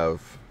of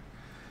have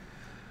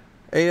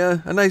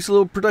a nice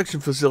little production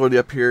facility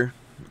up here,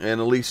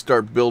 and at least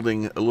start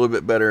building a little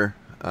bit better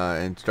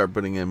and start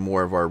putting in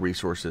more of our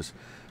resources.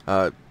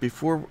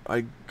 Before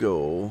I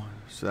go,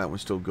 so that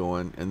one's still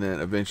going, and then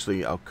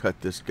eventually I'll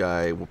cut this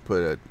guy. We'll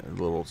put a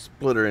little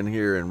splitter in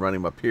here and run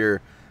him up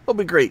here. It'll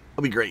be great.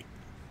 It'll be great.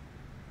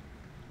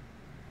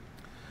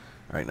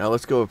 All right, now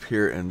let's go up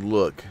here and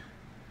look,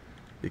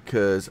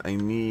 because I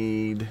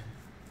need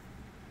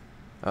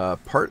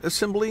part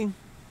assembly.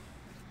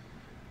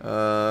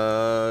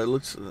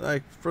 Looks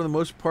like for the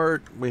most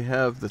part we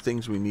have the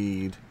things we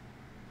need.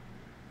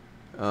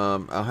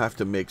 I'll have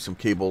to make some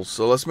cables,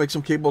 so let's make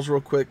some cables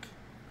real quick.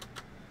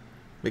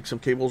 I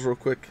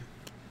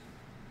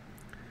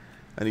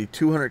need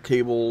 200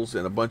 cables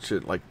and a bunch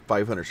of like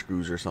 500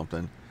 screws or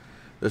something.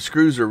 The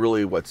screws are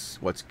really what's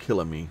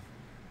killing me.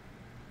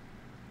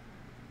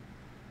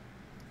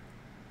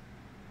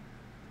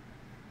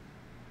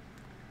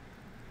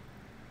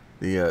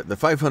 The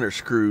 500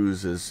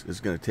 screws is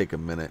going to take a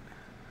minute.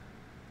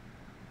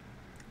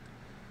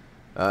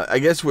 I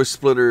guess with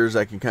splitters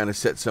I can kind of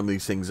set some of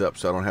these things up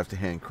so I don't have to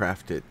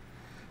handcraft it.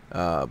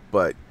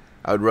 But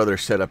I would rather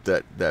set up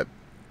the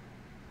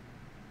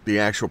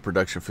actual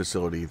production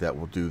facility that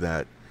will do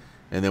that,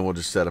 and then we'll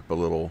just set up a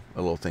little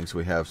thing so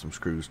we have some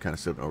screws kind of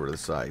sitting over to the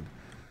side.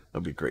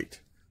 That'll be great.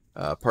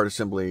 Part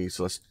assembly.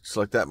 So let's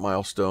select that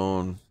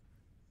milestone.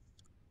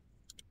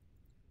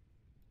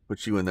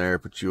 Put you in there.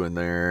 Put you in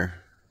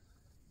there.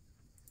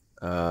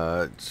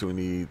 So we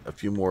need a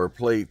few more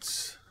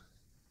plates.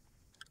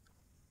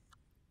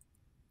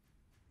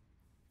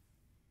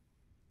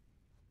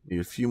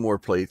 Need a few more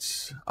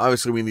plates.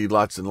 Obviously, we need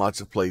lots and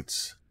lots of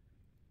plates.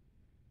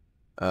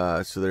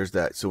 So there's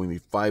that. So we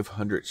need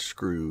 500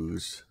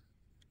 screws,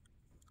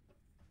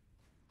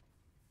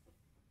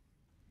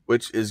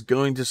 which is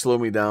going to slow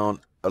me down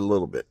a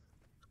little bit.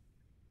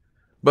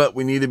 But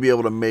we need to be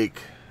able to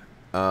make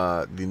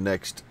the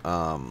next,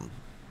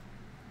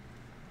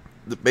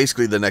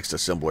 basically the next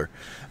assembler.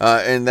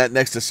 And that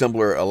next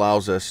assembler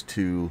allows us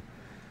to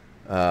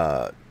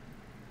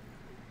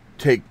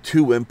take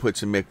 2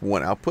 inputs and make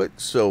 1 output.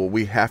 So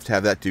we have to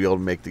have that to be able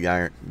to make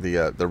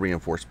the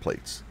reinforced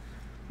plates.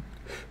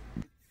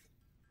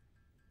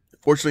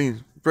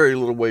 Fortunately, very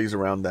little ways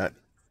around that.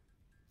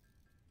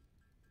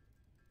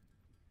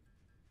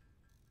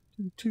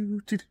 You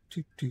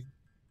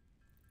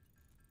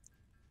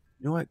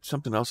know what?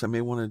 Something else I may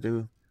want to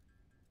do.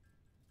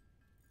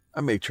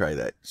 I may try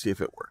that, see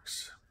if it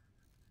works.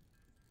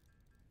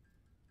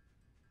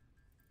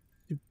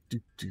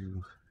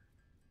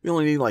 We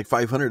only need like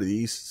 500 of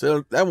these,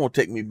 so that won't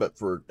take me but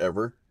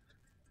forever.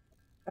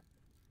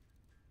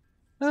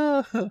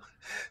 But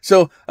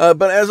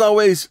as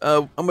always,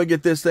 I'm gonna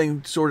get this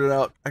thing sorted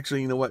out.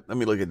 Actually, you know what? Let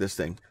me look at this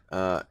thing.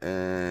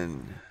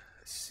 And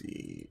let's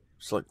see.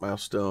 Select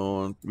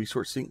milestone,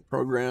 resource sync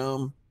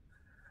program,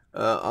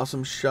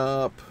 awesome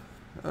shop.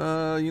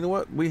 You know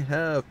what? We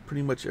have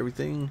pretty much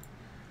everything,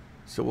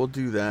 so we'll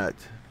do that.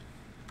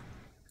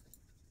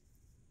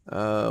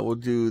 We'll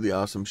do the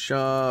awesome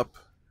shop.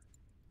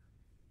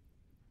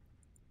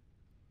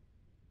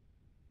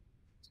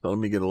 So let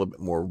me get a little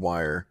bit more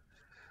wire.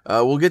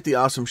 We'll get the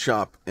awesome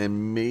shop,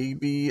 and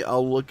maybe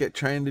I'll look at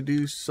trying to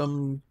do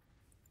some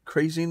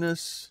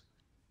craziness.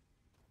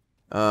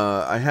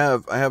 I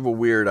have a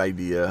weird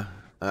idea.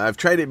 I've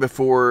tried it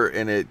before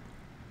and it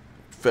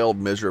failed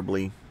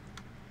miserably.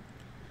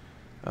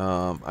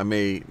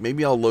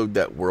 Maybe I'll load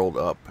that world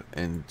up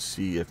and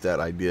see if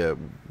that idea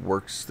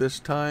works this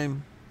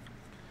time.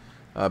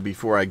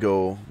 Before I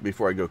go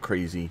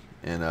crazy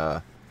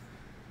and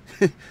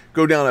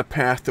go down a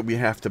path that we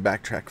have to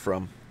backtrack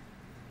from.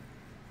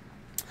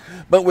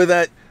 But with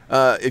that,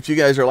 if you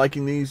guys are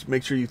liking these,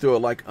 make sure you throw a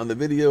like on the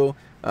video.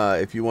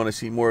 If you want to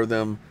see more of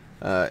them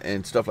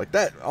and stuff like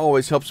that,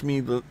 always helps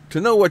me to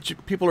know what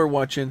people are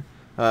watching.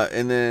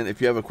 And then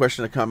if you have a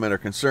question, a comment, or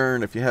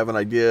concern, if you have an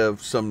idea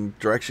of some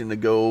direction to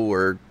go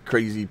or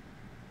crazy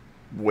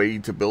way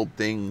to build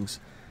things,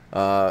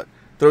 throw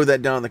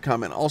that down in the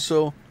comment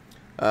also.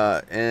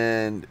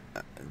 And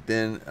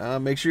then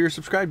make sure you're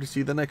subscribed to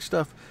see the next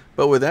stuff.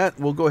 But with that,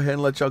 we'll go ahead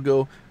and let y'all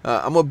go.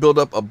 I'm going to build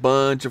up a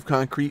bunch of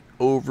concrete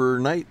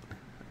overnight.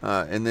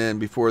 And then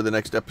before the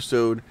next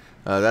episode,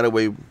 that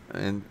way,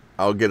 and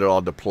I'll get it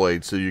all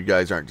deployed so you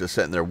guys aren't just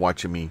sitting there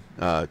watching me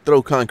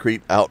throw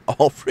concrete out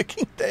all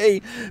freaking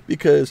day,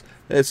 because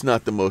it's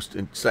not the most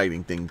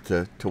exciting thing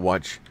to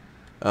watch.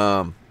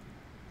 All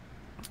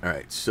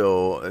right,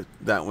 so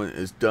that one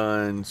is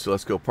done. So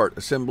let's go part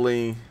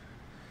assembly.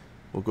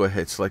 We'll go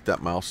ahead, select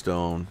that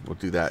milestone. We'll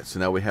do that. So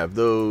now we have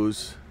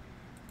those.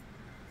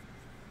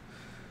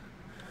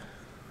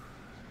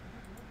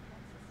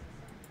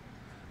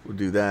 We'll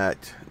do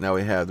that. Now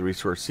we have the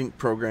resource sync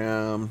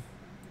program.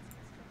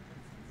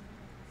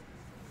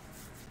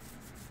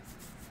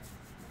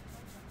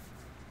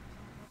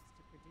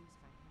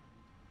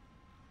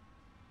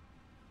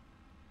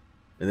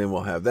 And then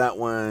we'll have that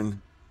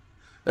one.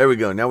 There we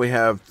go. Now we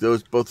have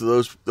those. Both of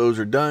those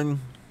are done.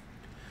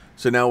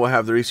 So now we'll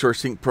have the resource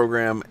sync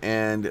program,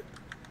 and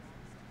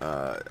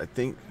I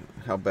think,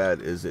 how bad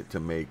is it to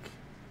make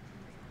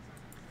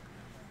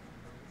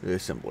the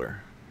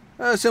assembler?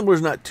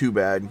 Assembler's not too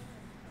bad.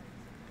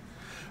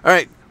 All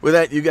right, with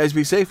that, you guys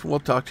be safe, and we'll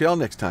talk to y'all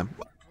next time.